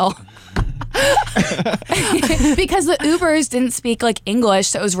hotel. Because the Ubers didn't speak like English,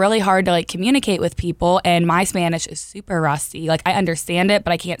 so it was really hard to like communicate with people, and my Spanish is super rusty. Like I understand it,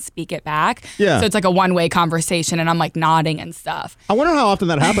 but I can't speak it back. Yeah. So it's like a one-way conversation, and I'm like nodding and stuff. I wonder how often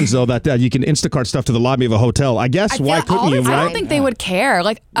that happens though, that you can Instacart stuff to the lobby of a hotel. I guess why couldn't you, right? I don't think they would care.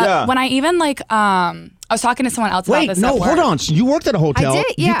 Like when I even like I was talking to someone else about this. Hold on. So you worked at a hotel. I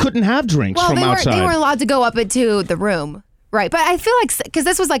did, yeah. You couldn't have drinks from outside. They weren't allowed to go up into the room. Right, but I feel like, because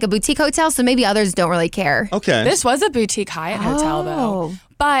this was like a boutique hotel, so maybe others don't really care. Okay. This was a boutique Hyatt hotel, though.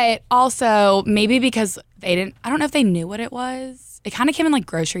 But also, maybe because I don't know if they knew what it was. It kind of came in like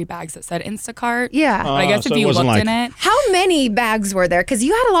grocery bags that said Instacart. Yeah. But I guess if you looked in it. How many bags were there? Because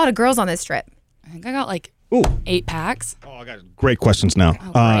you had a lot of girls on this trip. I think I got like 8 packs. Oh, I got great questions now.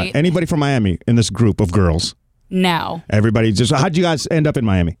 Great. Anybody from Miami in this group of girls? No. Everybody how'd you guys end up in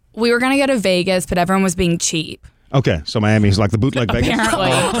Miami? We were going to go to Vegas, but everyone was being cheap. Okay, so Miami's like the bootleg Vegas.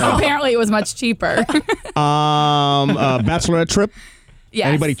 Apparently, it was much cheaper. Bachelorette trip? Yes.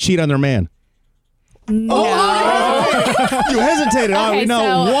 Anybody cheat on their man? No. You hesitated. Okay,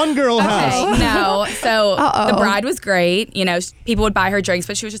 one girl has. No. So the bride was great. You know, people would buy her drinks,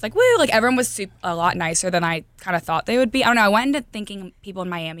 but she was just like, woo. Like everyone was a lot nicer than I kind of thought they would be. I don't know. I went into thinking people in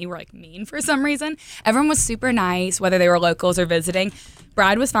Miami were like mean for some reason. Everyone was super nice, whether they were locals or visiting.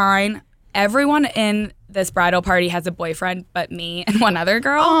 Bride was fine. Everyone in this bridal party has a boyfriend but me and one other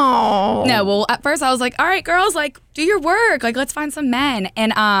girl. Oh. No, well, at first I was like, all right, girls, like, do your work. Like, let's find some men.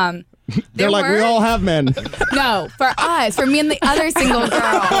 And they're like, we all have men. No, for us, for me and the other single girl.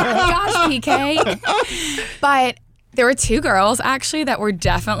 Gosh, PK. But there were 2 girls, actually, that were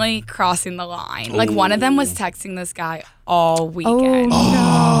definitely crossing the line. Like, one of them was texting this guy all weekend.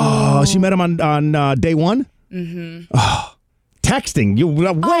 Oh, she met him on day one? Mm-hmm. Oh. Texting, you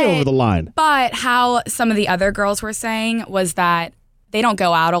were way over the line. But how some of the other girls were saying was that they don't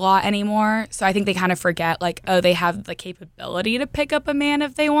go out a lot anymore. So I think they kind of forget, like, they have the capability to pick up a man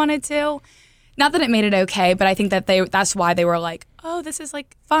if they wanted to. Not that it made it okay, but I think that that's why they were like, oh, this is,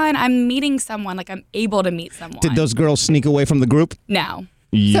 like, fun. I'm meeting someone. Like, I'm able to meet someone. Did those girls sneak away from the group? No.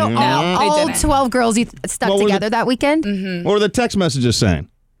 Yeah. So all 12 girls you stuck together that weekend? Mm-hmm. What were the text messages saying?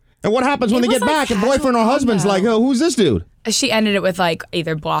 And what happens when they get back and boyfriend or husband's like, oh, who's this dude? She ended it with like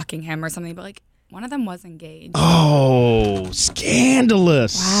either blocking him or something, but like one of them was engaged. Oh,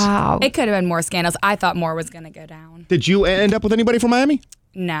 scandalous. Wow. It could have been more scandals. I thought more was going to go down. Did you end up with anybody from Miami?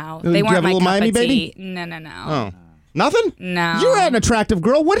 No. Did They you weren't have a my little cup Miami of baby? tea. No. Oh. Nothing? No. You're an attractive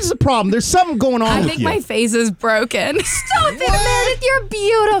girl. What is the problem? There's something going on I with think you. my face is broken. Stop it, Meredith. You're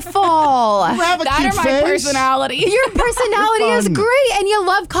beautiful. You have a That cute or my face. personality. Your personality is Fun. great, and you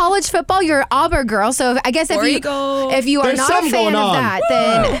love college football. You're an Auburn girl, so I guess if you are There's not a something fan going of on. that,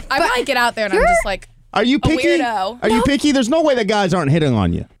 then I might get out there and I'm just like Are you picky? weirdo. Are you picky? There's no way that guys aren't hitting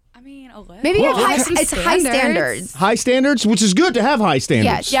on you. maybe you have Well, high, some it's high standards. standards. High standards, which is good to have high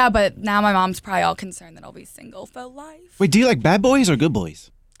standards. Yeah, but now my mom's probably all concerned that I'll be single for life. Wait, do you like bad boys or good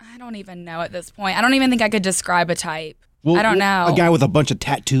boys? I don't even know at this point. I don't even think I could describe a type. Well, I don't know. A guy with a bunch of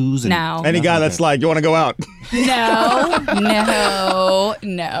tattoos. And No. Any guy that's like, you want to go out? No.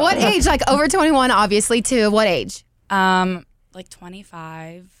 What age? Like over 21, obviously. To what age? Like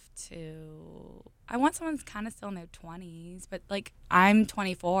 25 to. I want someone that's kind of still in their 20s, but like I'm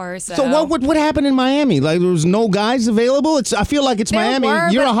 24, so. So what happened in Miami? Like there was no guys available? I feel like it's There Miami. were,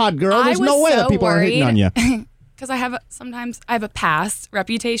 You're but a hot girl. I There's no was way so that people are hitting on you. Because I have a past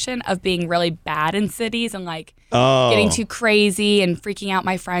reputation of being really bad in cities and like getting too crazy and freaking out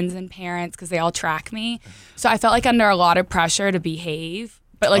my friends and parents because they all track me. So I felt like under a lot of pressure to behave,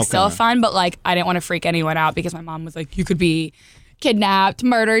 but like still fun. But like I didn't want to freak anyone out because my mom was like, you could be kidnapped,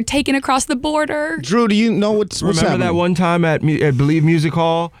 murdered, taken across the border. Drew, do you know what's Remember happening? that one time at Believe Music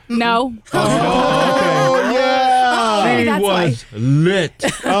Hall? No. Oh, yeah. She that's was lit.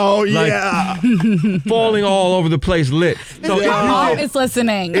 Oh, Like, yeah. falling all over the place lit. So Your mom is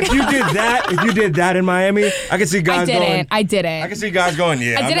listening. if you did that in Miami, I could see guys going. I didn't. I can see guys going,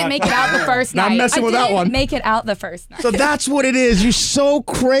 yeah. I didn't make it out the first Not night. messing I with that didn't one. Make it out the first night. So that's what it is. You're so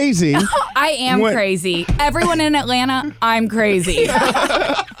crazy. I am What? crazy. Everyone in Atlanta, I'm crazy.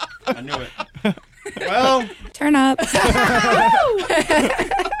 I knew it. Well, Turn up. What's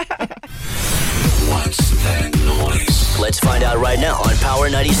that noise? Let's find out right now on Power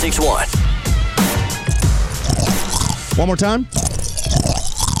 96.1. one more time.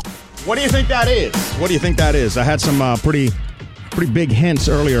 What do you think that is? What do you think that is? I had some pretty big hints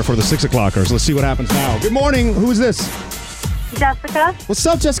earlier for the 6 o'clockers. Let's see what happens now. Good morning. Who is this? Jessica. What's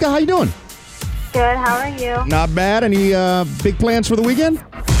up, Jessica? How you doing? Good. How are you? Not bad. Any big plans for the weekend?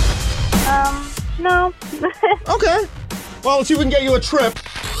 No. Okay. Well, let's see if we can get you a trip.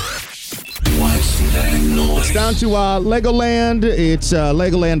 What's that noise? It's down to Legoland. It's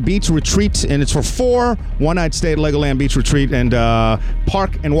Legoland Beach Retreat, and it's for 4 one-night stay at Legoland Beach Retreat and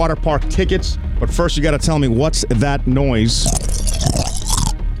park and water park tickets. But first, you got to tell me, what's that noise?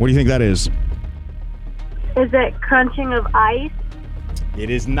 What do you think that is? Is it crunching of ice? It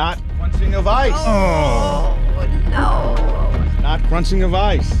is not crunching of ice. Oh, no. It's not crunching of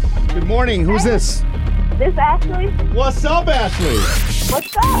ice. Good morning. Who's this? This Ashley? What's up, Ashley?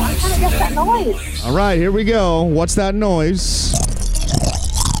 What's up? I'm trying to get that noise. All right, here we go. What's that noise?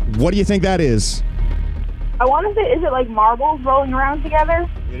 What do you think that is? I want to say, is it like marbles rolling around together?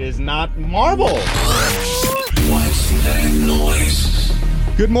 It is not marble. What's that noise?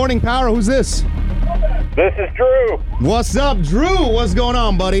 Good morning, Power. Who's this? This is Drew. What's up, Drew? What's going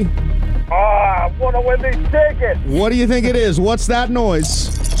on, buddy? I want to win these tickets. What do you think it is? What's that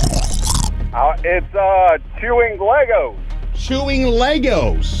noise? It's chewing Legos. Chewing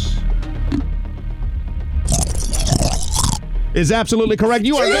Legos. Is absolutely correct.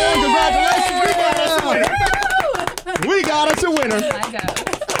 You are going. Congratulations. We got us a winner.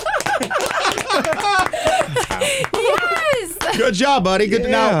 Yes. Good job, buddy. Good.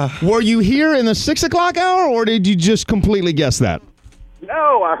 Now, were you here in the 6 o'clock hour, or did you just completely guess that?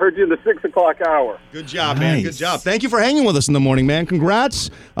 No, I heard you in the 6 o'clock hour. Good job, man. Good job. Thank you for hanging with us in the morning, man. Congrats.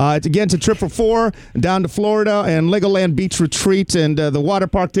 It's again to Trip for 4 down to Florida and Legoland Beach Retreat and the water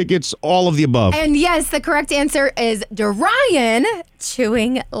park tickets, all of the above. And yes, the correct answer is Duryan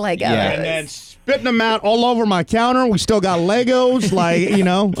chewing Legos. Yeah. And then spitting them out all over my counter. We still got Legos, like, you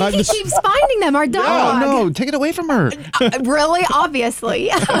know. He keeps finding them, our dog. Oh, no. Take it away from her. Really? Obviously.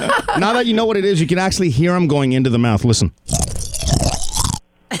 Now that you know what it is, you can actually hear them going into the mouth. Listen.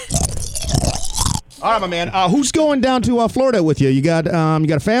 All right, my man. Who's going down to Florida with you? You got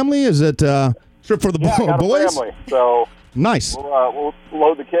a family? Is it trip for the I got boys? a family, so nice. We'll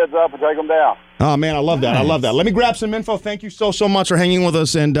load the kids up and take them down. Oh, man, I love that. I love that. Let me grab some info. Thank you so much for hanging with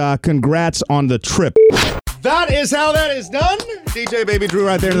us, and congrats on the trip. That is how that is done. DJ Babey Drew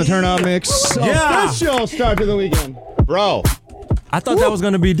right there in the turn-up mix. Yeah. Official start to the weekend. Bro. I thought that was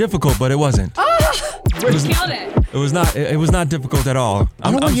going to be difficult, but it wasn't. It was not difficult at all.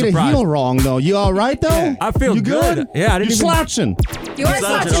 I don't want you to heel wrong, though. You all right, though? Yeah. I feel you good. Yeah, I didn't You're slouching. You are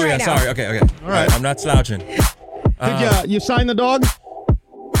slouching Oh, yeah, right now. sorry. Okay. All right. I'm not slouching. Did you sign the dog?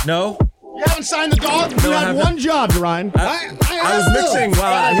 No. You haven't signed the dog? No, You I had haven't. one job, Ryan. I was mixing.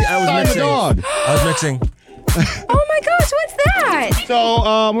 Wow, I was Sign mixing. the dog. I was mixing. Oh my gosh, what's that? So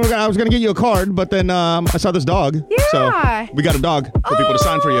I was gonna get you a card, but then I saw this dog. Yeah. So we got a dog for people to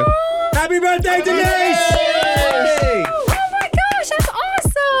sign for you. Happy birthday, Denise! Oh my gosh, that's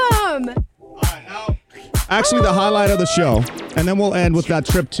awesome. Actually, the highlight of the show, and then we'll end with that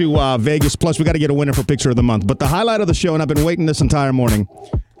trip to Vegas. Plus, we got to get a winner for Picture of the Month. But the highlight of the show, and I've been waiting this entire morning,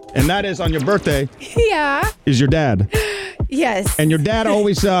 and that is on your birthday, Yeah. is your dad. Yes. And your dad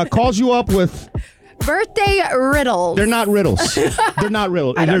always calls you up with... Birthday riddles. They're not riddles. They're not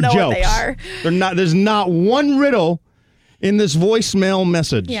riddles. I don't They're know jokes. what they are. They're not. There's not one riddle in this voicemail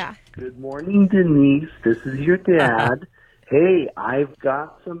message. Yeah. Good morning, Denise. This is your dad. Hey, I've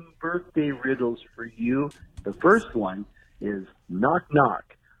got some birthday riddles for you. The first one is knock,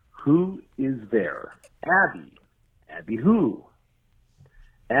 knock. Who is there? Abby. Abby who?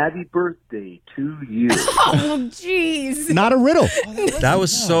 Abby birthday to you. Oh, jeez. Not a riddle. That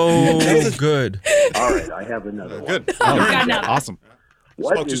was so good. All right, I have another one. Good. Awesome.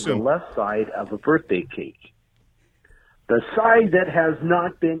 What is the left side of a birthday cake? The side that has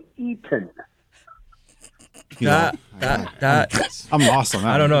not been eaten. That. I'm lost on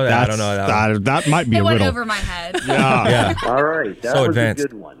that. I don't know that. I don't know that. That might be It a went riddle. over my head. Yeah. All right, that So was advanced. a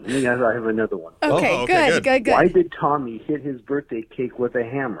good one. I have another one. Okay, good. Why did Tommy hit his birthday cake with a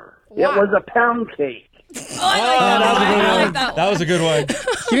hammer? Why? It was a pound cake. That was a good one.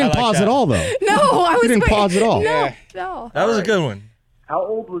 You didn't pause at all, though. No, I was You didn't waiting. pause at all. No. That was a good one. How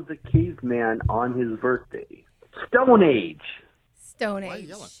old was the caveman on his birthday? Stone Age. Stone Age.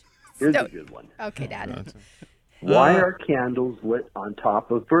 Here's a good one. Okay, Dad. Why are candles lit on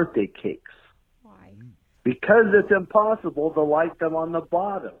top of birthday cakes? Why? Because it's impossible to light them on the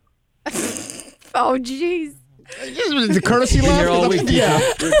bottom. Oh, jeez. The courtesy laugh? You're all week. Yeah.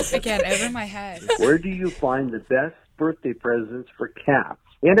 Again, over my head. Where do you find the best birthday presents for cats?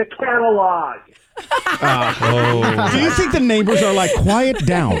 In a catalog. Do you think the neighbors are like, quiet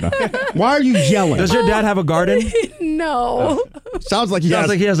down? Why are you yelling? Does your dad have a garden? No. Sounds like he Sounds has.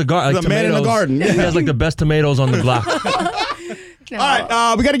 like he has a garden. The man in the garden. He has like the best tomatoes on the block. No. All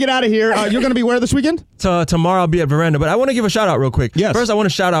right, we got to get out of here. You're going to be where this weekend? Tomorrow I'll be at Veranda, but I want to give a shout out real quick. Yes. First, I want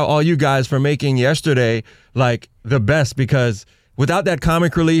to shout out all you guys for making yesterday like the best, because without that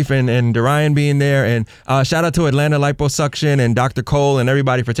comic relief and Duryan being there, and shout out to Atlanta Liposuction and Dr. Cole and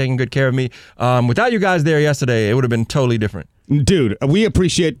everybody for taking good care of me. Without you guys there yesterday, it would have been totally different. Dude, we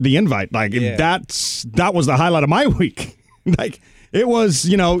appreciate the invite. Like, that was the highlight of my week. Like, it was,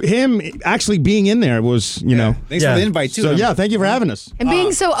 him actually being in there was, Thanks for the invite, too. So, thank you for having us. And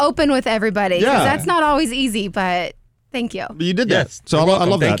being so open with everybody. 'Cause Yeah. that's not always easy, but thank you. You did that. Yes, So you're I welcome.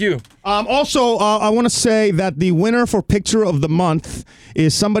 love that. Thank you. Also, I want to say that the winner for Picture of the Month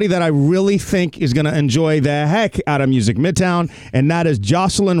is somebody that I really think is going to enjoy the heck out of Music Midtown, and that is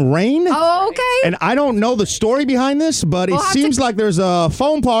Jocelyn Rain. Oh, okay. And I don't know the story behind this, but it seems like there's a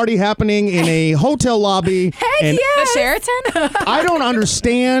phone party happening in a hotel lobby. And The Sheraton? I don't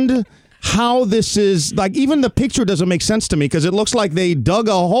understand how this is, like, even the picture doesn't make sense to me, because it looks like they dug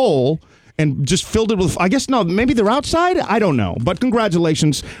a hole and just filled it with, I guess, no, maybe they're outside? I don't know. But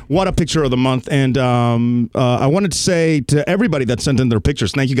congratulations. What a Picture of the Month. And I wanted to say to everybody that sent in their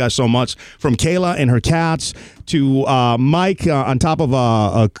pictures, thank you guys so much. From Kayla and her cats to Mike on top of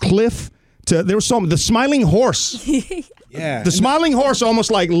a cliff. There was the smiling horse. Yeah. The smiling horse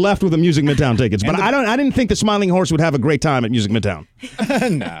almost like left with the Music Midtown tickets, but I didn't think the smiling horse would have a great time at Music Midtown.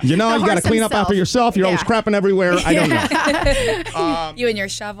 No. You know, you got to clean up after yourself. You're always Yeah. crapping everywhere. I don't know. You and your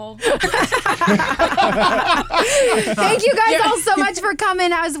shovel. Thank you guys all so much for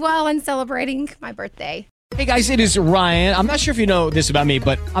coming as well and celebrating my birthday. Hey guys, it is Ryan. I'm not sure if you know this about me,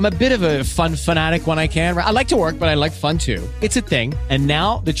 but I'm a bit of a fun fanatic when I can. I like to work, but I like fun too. It's a thing. And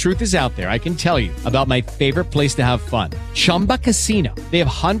now the truth is out there. I can tell you about my favorite place to have fun. Chumba Casino. They have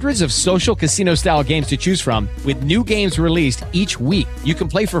hundreds of social casino style games to choose from with new games released each week. You can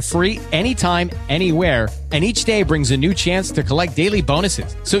play for free anytime, anywhere. And each day brings a new chance to collect daily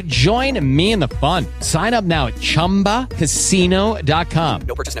bonuses. So join me in the fun. Sign up now at ChumbaCasino.com.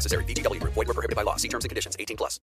 No purchase necessary. VGW Group. Void where prohibited by law. See terms and conditions. 18+.